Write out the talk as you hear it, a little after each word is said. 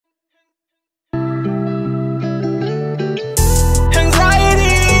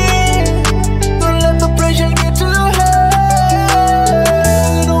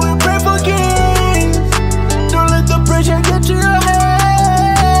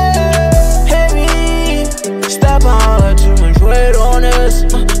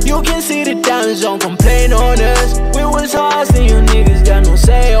You can see the diamonds, don't complain on us. We was hard, and you niggas got no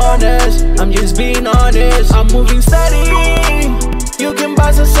say on us. I'm just being honest, I'm moving steady. You can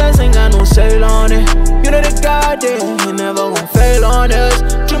buy success, ain't got no sale on it. You know the goddamn, you never gon' fail on us.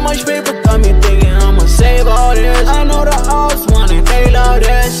 Too much paper got me thinking I'ma save all this. I know the odds want it, they love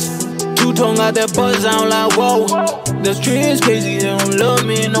this. Two-tone got that buzz, I'm like whoa. The street is crazy, they don't love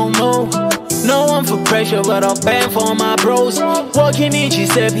me no more. No one for pressure, but I'm bang for my bros. Walking in, she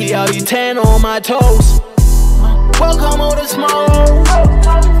said, he out, you 10 on my toes. Welcome all the smoke.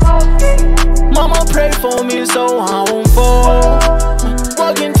 Mama pray for me so I won't fall.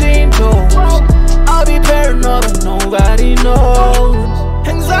 Walking 10 toes. I'll be paranoid, but nobody knows.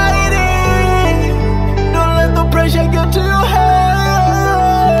 Anxiety, don't let the pressure get to your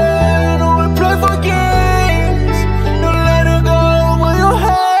head. Don't play for games, don't let it go over your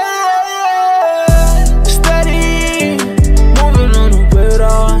head. Steady, moving on the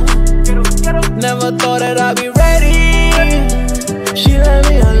radar. Never thought that I'd be ready. She let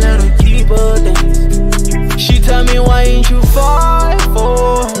me, I let her keep her days. She tell me, why ain't you fight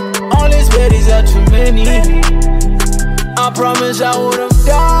for? All these baddies are too many. I promise I would've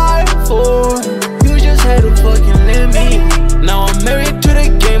died for. You just had to fucking let me. Now I'm married to the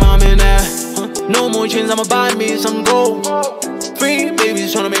game, I'm in there. No more chains, I'ma buy me some gold. Free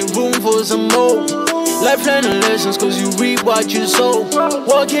babies tryna make room for some more. Life learning lessons, cause you reap what you sow.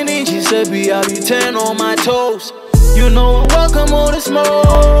 Walking in, she said, be out, you 10 on my toes. You know, welcome all the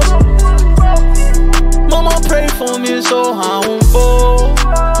smoke. Mama pray for me so I won't fall.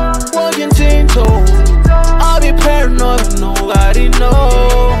 Walking 10 toes. I'll be paranoid, but nobody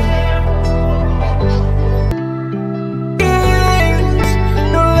knows.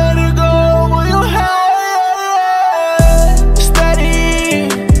 Don't let it go over your head. Steady,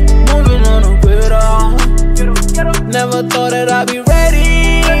 moving on the radar. Never thought that I'd be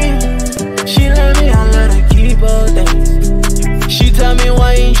ready. She let me, I let her keep her days. She tell me,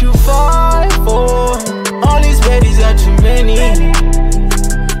 why ain't you fight for? All these baddies are too many.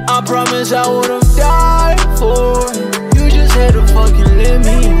 I promise I would've died for. You just had to fucking let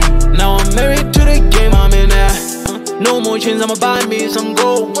me. Now I'm married to the game, I'm in there. No more chains, I'ma buy me some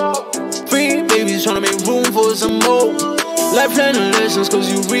gold. Free babies tryna make room for some more. Life learning lessons, cause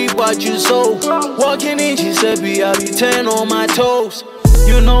you reap what you sow. Walking in, she said, be out, you 10 on my toes.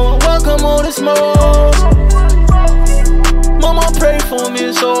 You know, welcome all the smoke. Mama pray for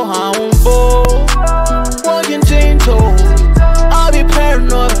me so I won't fall. Walking 10 toes. I'll be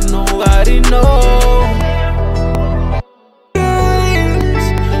paranoid, but nobody knows.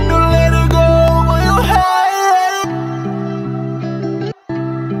 Don't let it go over your head.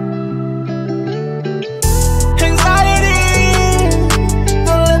 Anxiety,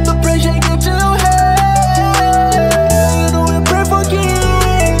 don't let the pressure get to your head. Don't pray for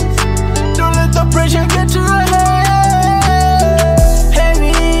kings, don't let the pressure get to your head.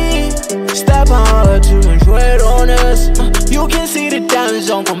 Heavy, step hard to enjoy it on us. You can see the diamonds,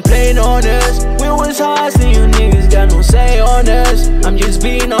 don't complain on us. We was hard, and you niggas got no say on us. I'm just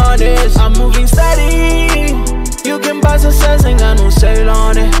being honest, I'm moving steady. You can buy success, ain't got no sale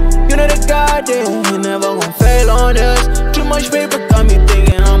on it. You know the goddamn, you never gon' fail on us. Too much paper got me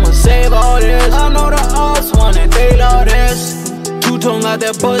thinking I'ma save all this. I know the odds want it, they love this. Two-tone got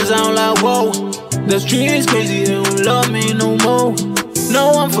that buzz, I'm like whoa. The street is crazy, they don't love me no more.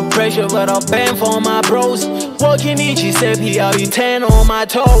 No one for pressure, but I'll bang for my bros. Walking in, she said, he out, you 10 on my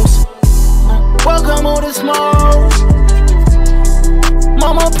toes. Welcome all the smoke.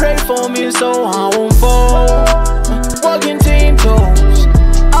 Mama pray for me so I won't fall. Walking 10 toes.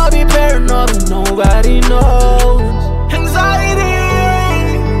 I'll be paranoid, but nobody knows. Anxiety.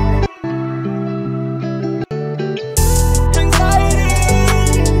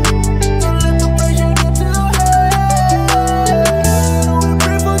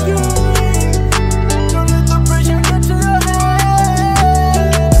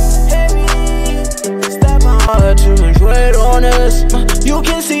 You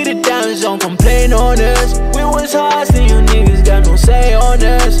can see the diamonds, don't complain on us. We was hard, and you niggas got no say on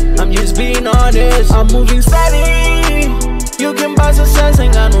us. I'm just being honest, I'm moving steady. You can buy success,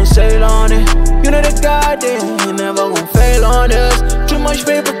 ain't got no sale on it. You know the goddamn, you never gon' fail on us. Too much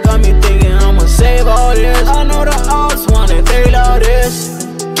paper got me thinking I'ma save all this. I know the odds want it, they love this.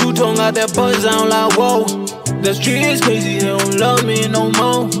 Two-tone got that buzz, I'm like whoa. The street is crazy, they don't love me no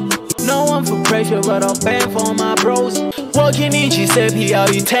more. No one for pressure, but I'll bang for my bros. Walking in, she said, he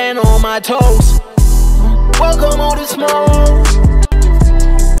out, you 10 on my toes. Welcome all the smoke.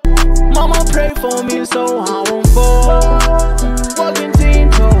 Mama pray for me so I won't fall. Walking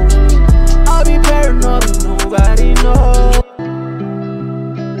 10 toes. I'll be paranoid, but nobody knows.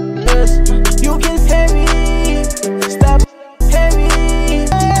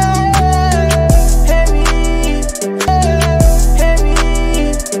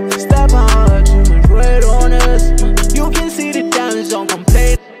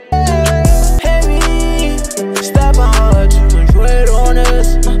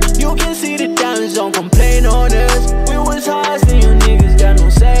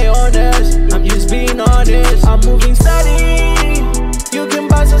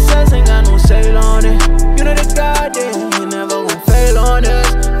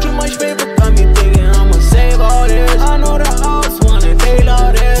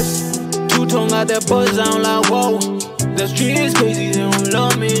 got that buzz down like whoa. The street is crazy, they don't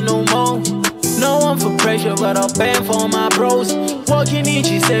love me no more. No one for pressure, but I'll bang for my bros. Walking in,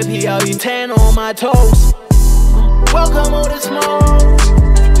 she said, I'll be 10 on my toes. Welcome all the smoke.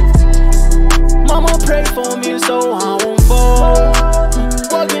 Mama pray for me so I won't fall.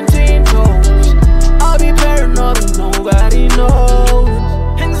 Walking 10 toes. I'll be paranoid, but nobody knows.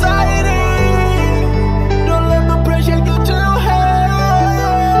 Anxiety, don't let the pressure get to your head.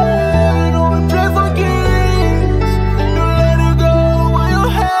 Don't pray for kids, don't let it go on your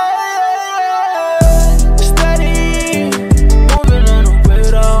head. Steady, moving on the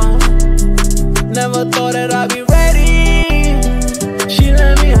radar. Never thought that I'd be ready. She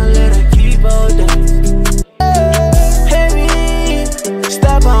let me, I let her keep all day. Heavy,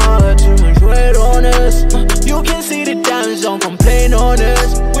 stop on too much weight on us. You can see the diamonds, don't complain on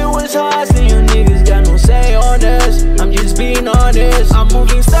us. We was hard, see you niggas got no say on us. I'm just being honest, I'm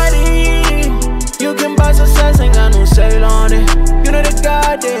moving steady. You can buy success, ain't got no sale on it. You know the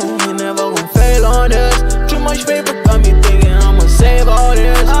goddamn, you never gon' fail on us. Too much paper got me thinking I'ma save all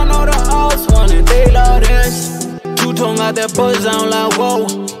this. I know the house wanted, they love this. Two-tone got that buzz down like whoa.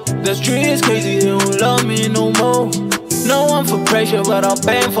 The street is crazy, they don't love me no more. No one for pressure, but I'll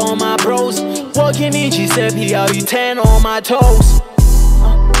bang for my bros. Walking in, she said, I'll be 10 on my toes.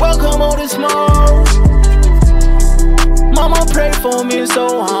 Welcome all the smoke. Mama pray for me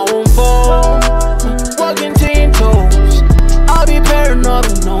so I won't fall. Walking 10 toes. I'll be paranoid,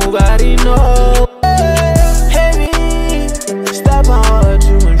 but nobody knows. Heavy, stop on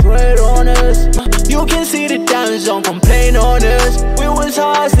too much weight on us. You can see the diamonds, don't complain on us. We was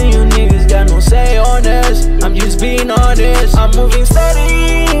hard, see you niggas got no say on us. I'm just being honest, I'm moving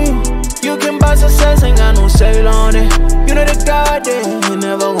steady. You can buy success, ain't got no sale on it. You know the goddamn, you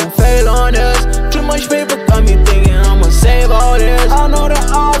never gon' fail on us. Too much paper got me thinking I'ma save all this. I know the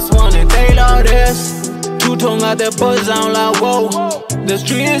ops wanted, they love this. Two-tone got that buzz down like whoa. The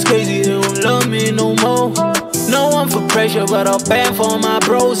street is crazy, they don't love me no more. No one for pressure, but I'll bang for my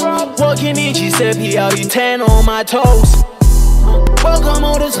bros. Walking in, she said, I'll be 10 on my toes. Welcome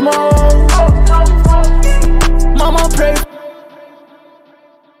all the smoke. Mama pray.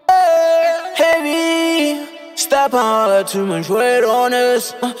 Heavy, stop on too much weight on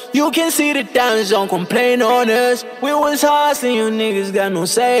us. You can see the diamonds, don't complain on us. We was hard, see you niggas got no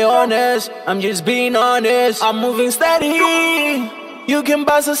say on us. I'm just being honest, I'm moving steady. You can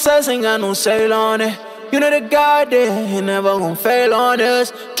buy success, ain't got no sale on it. You know the goddamn, you never gon' fail on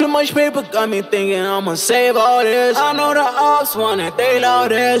us. Too much paper got me thinking I'ma save all this. I know the ops want it, they love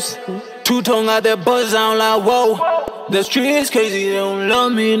this. Two-tone got that buzz down like whoa. The street is crazy, they don't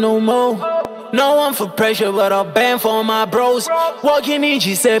love me no more. No one for pressure, but I'll bang for my bros. Walking in,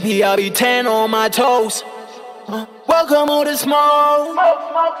 she said, I'll be 10 on my toes. Welcome all the smoke.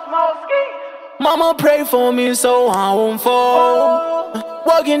 Mama pray for me so I won't fall.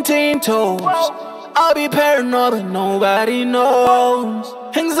 Walking 10 toes. I'll be paranoid, but nobody knows.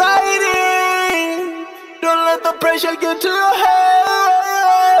 Anxiety, don't let the pressure get to your head.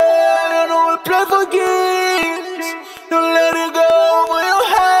 Don't play for games, don't let it go over your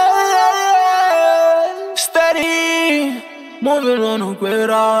head. Steady, moving on the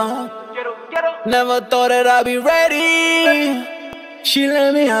radar. Never thought that I'd be ready. She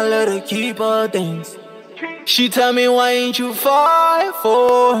let me, I let her keep her things. She tell me, why ain't you fight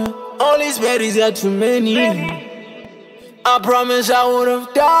for? All these baddies got too many. I promise I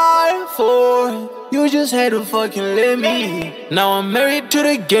would've died for it. You just had to fucking let me. Now I'm married to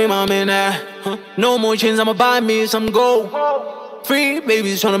the game I'm in at. No more chains, I'ma buy me some gold. Free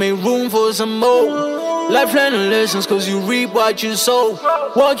babies tryna make room for some more. Life learning lessons cause you reap what you sow.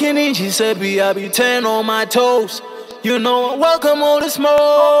 Walking in, she said, I'll be 10 on my toes. You know I welcome all the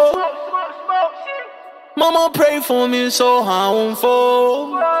smoke. Mama pray for me so I won't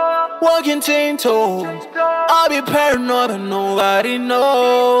fall. Walking 10 toes. I'll be paranoid, but nobody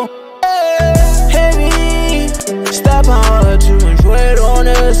knows. Heavy, stop on too much weight on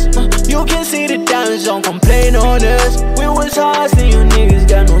us. You can see the diamonds, don't complain on us. We was hard, see you niggas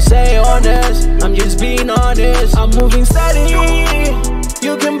got no say on us. I'm just being honest, I'm moving steady.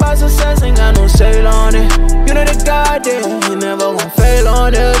 You can buy success, ain't got no sale on it. You know the goddamn, you never gon' fail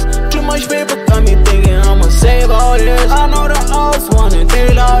on us. Too much paper got me thinking I'ma save all this. I know the ops wanted,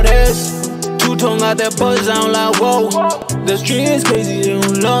 they love this. Two-tone got that buzz down like whoa. The street is crazy, they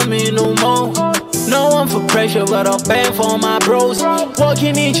don't love me no more. No one for pressure, but I'll bang for my bros.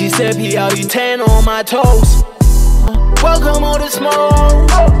 Walking in, she said, I'll be 10 on my toes. Welcome all the smoke.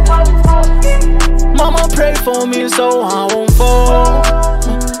 Mama pray for me so I won't fall.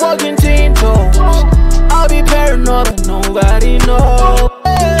 Walking 10 toes. I'll be paranoid, but nobody knows.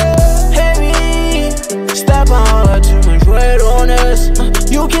 Heavy,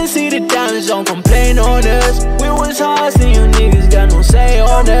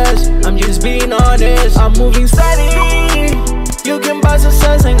 moving steady. You can buy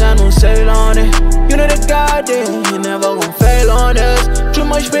success, ain't got no sale on it. You know the goddamn, you never gon' fail on this. Too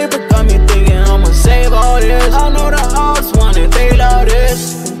much paper got me thinking I'ma save all this. I know the odds want it, they love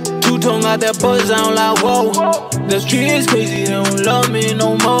this. Two-tone got that buzz down like whoa. The street is crazy, they don't love me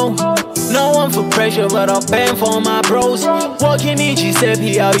no more. No one for pressure, but I'm paying for my bros. Walking each step,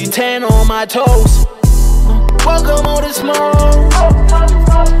 he out, you 10 on my toes. Welcome all the smoke.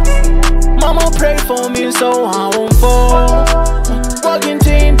 Mama pray for me so I won't fall.